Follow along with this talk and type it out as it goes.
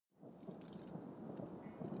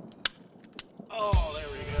Oh, there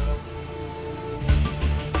we go.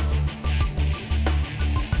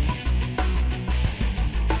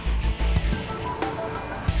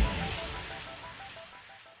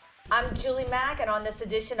 I'm Julie Mack, and on this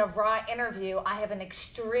edition of Raw Interview, I have an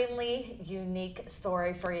extremely unique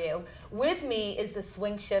story for you. With me is the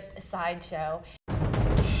SwingShift SideShow.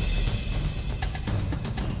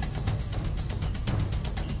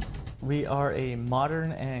 We are a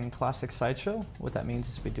modern and classic sideshow. What that means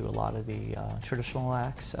is we do a lot of the traditional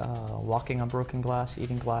acts, walking on broken glass,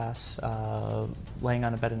 eating glass, laying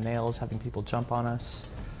on a bed of nails, having people jump on us,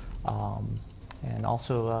 and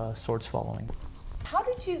also sword swallowing. How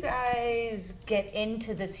did you guys get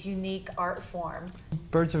into this unique art form?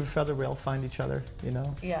 Birds of a feather, we all find each other, you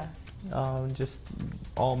know? Yeah. Just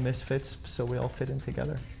all misfits, so we all fit in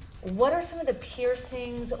together. What are some of the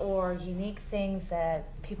piercings or unique things that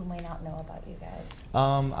people may not know about you guys?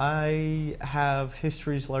 I have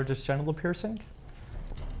history's largest genital piercing.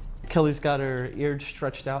 Kelly's got her ear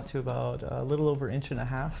stretched out to about a little over 1.5 inches.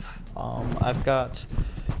 I've got,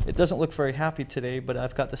 it doesn't look very happy today, but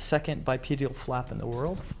I've got the second bipedial flap in the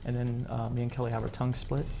world. And then me and Kelly have our tongue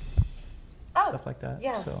split. Oh, stuff like that.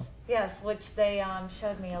 Yes, so. Yes, which they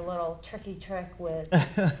showed me a little tricky trick with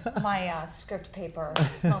my script paper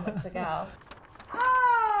moments ago.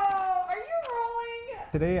 Oh, are you rolling?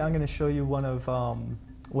 Today I'm going to show you one of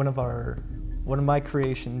my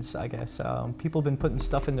creations, I guess. People have been putting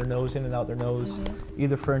stuff in their nose, in and out their nose,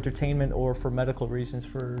 either for entertainment or for medical reasons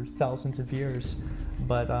for thousands of years.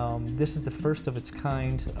 But this is the first of its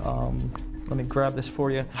kind. Let me grab this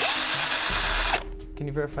for you. Can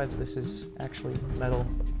you verify that this is actually metal?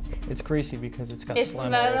 It's greasy because it's got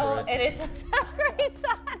slime all over it. It's metal and it does have grease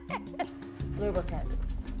on it. Lubricant.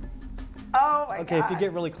 Oh my god. Okay, if you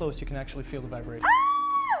get really close, you can actually feel the vibration.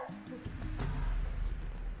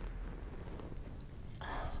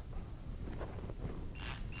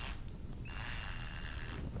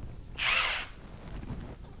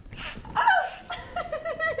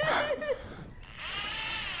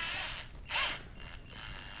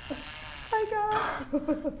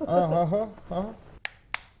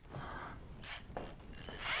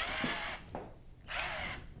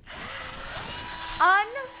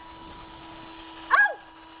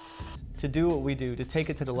 To do what we do, to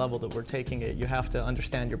take it to the level that we're taking it, you have to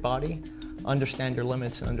understand your body, understand your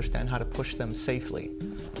limits, and understand how to push them safely.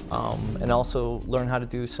 And also learn how to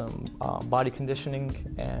do some body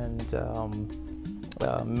conditioning and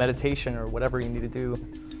meditation or whatever you need to do.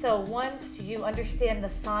 So once you understand the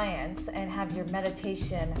science and have your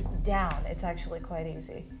meditation down, it's actually quite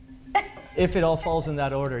easy. If it all falls in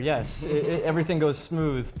that order, yes. Everything goes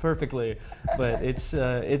smooth perfectly, but it's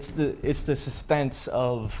the suspense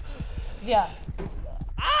of. Yeah.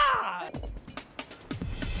 Ah!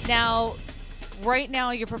 Now, right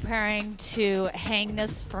now you're preparing to hang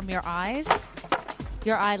this from your eyes,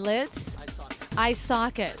 your eyelids, eye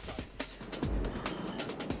sockets.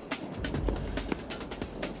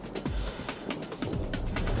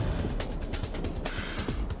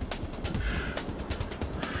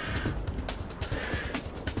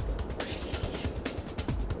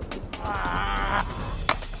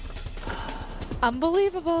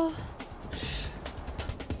 Unbelievable.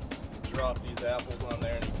 Drop these apples on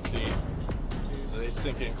there and you can see they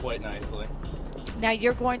sink in quite nicely. Now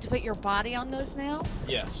you're going to put your body on those nails?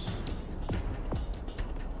 Yes.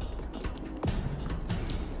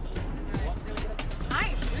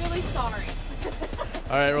 I'm really sorry.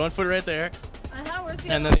 All right, one foot right there. Where's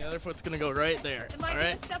the and then the other foot's gonna go right there. Am I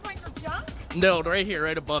going to step on your junk? No, right here,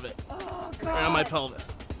 right above it. Oh, God. Right on my pelvis.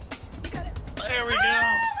 You got it. There we go. Oh,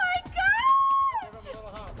 my God. Give it a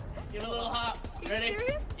little hop. Give it a little hop. Are you Ready?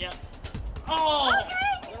 serious? Yeah. Oh!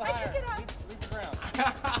 Okay, I can get up. Leave the ground.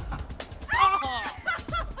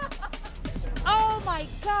 Oh my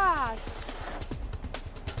gosh.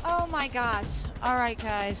 Oh my gosh. All right,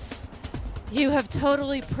 guys. You have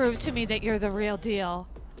totally proved to me that you're the real deal.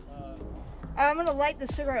 I'm gonna light the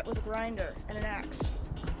cigarette with a grinder and an axe.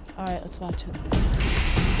 All right, let's watch it. Oh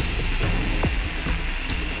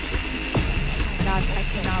my gosh, I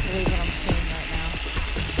cannot believe what I'm seeing right now.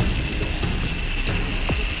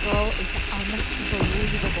 This girl is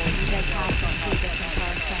unbelievable. You guys have to see this in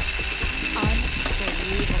person.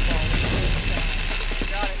 Unbelievable.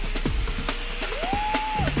 Got it.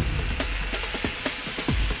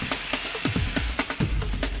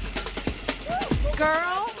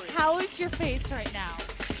 Girl, how is your face right now?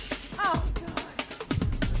 Oh, God.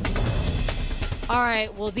 All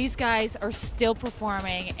right, well, these guys are still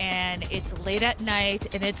performing, and it's late at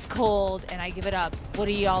night, and it's cold, and I give it up. What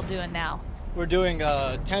are y'all doing now? We're doing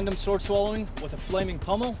tandem sword swallowing with a flaming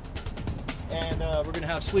pummel, and we're gonna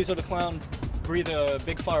have Sleazo the Clown breathe a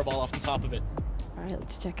big fireball off the top of it. All right,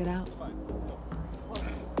 let's check it out. Fine, let's go.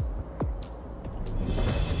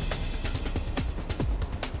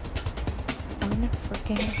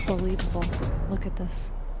 Unfreaking believable. Look at this.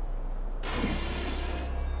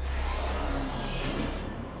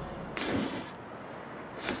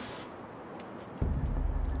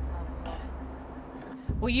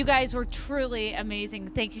 Well, you guys were truly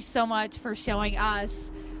amazing. Thank you so much for showing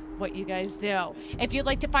us what you guys do. If you'd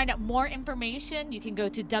like to find out more information, you can go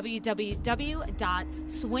to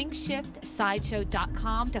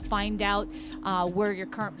www.SwingShiftSideshow.com to find out where your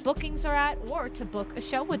current bookings are at or to book a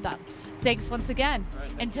show with them. Thanks once again. All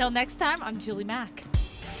right, Until next time, I'm Julie Mack.